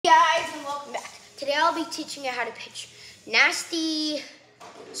Today I'll be teaching you how to pitch nasty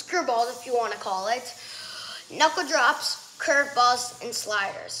screwballs, if you want to call it, knuckle drops, curveballs, and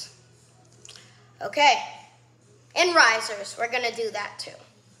sliders. Okay, and risers. We're going to do that too.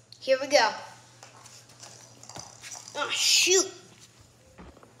 Here we go. Oh, shoot.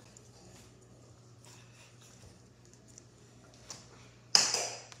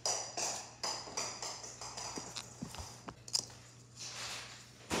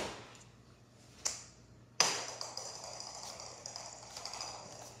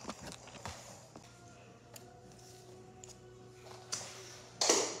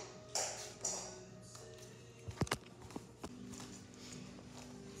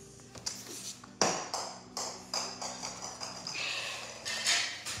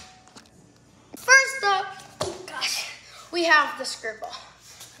 We have the screwball.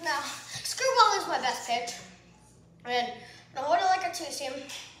 Now, screwball is my best pitch. And now hold it like a two-seam.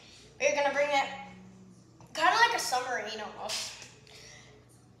 You're gonna bring it kind of like a submarine almost.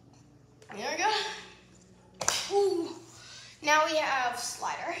 There we go. Ooh. Now we have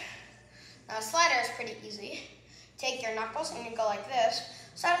slider. Now slider is pretty easy. Take your knuckles and you go like this.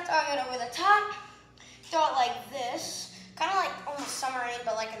 Instead of throwing it over the top, throw it like this. Kind of like almost submarine,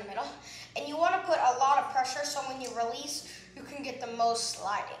 but like in the middle. And you want to put a lot of pressure so when you release, you can get the most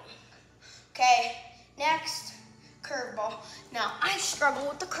sliding. Okay, next, curveball. Now, I struggle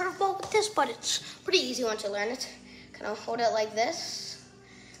with the curveball with this, but it's pretty easy once you learn it. Kind of hold it like this,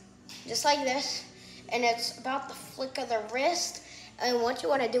 just like this. And it's about the flick of the wrist. And what you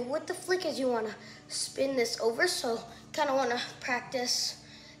want to do with the flick is you want to spin this over. So, kind of want to practice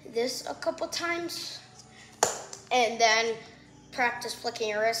this a couple times. And then practice flicking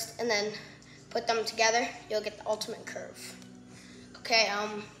your wrist and then put them together. You'll get the ultimate curve. Okay,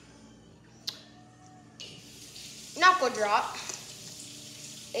 knuckle drop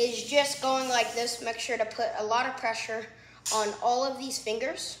is just going like this. Make sure to put a lot of pressure on all of these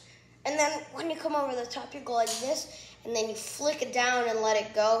fingers. And then when you come over the top, you go like this, and then you flick it down and let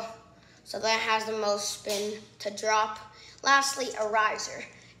it go. So that has the most spin to drop. Lastly, a riser.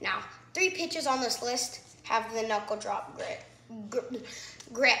 Now, 3 pitches on this list have the knuckle drop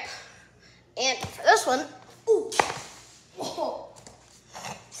grip. And for this one, ooh, whoa.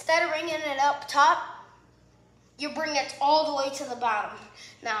 Instead of bringing it up top, you bring it all the way to the bottom.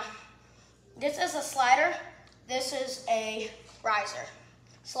 Now, this is a slider. This is a riser.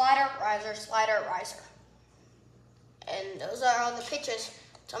 Slider, riser, slider, riser. And those are all the pitches.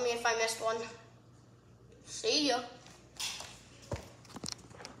 Tell me if I missed one. See ya.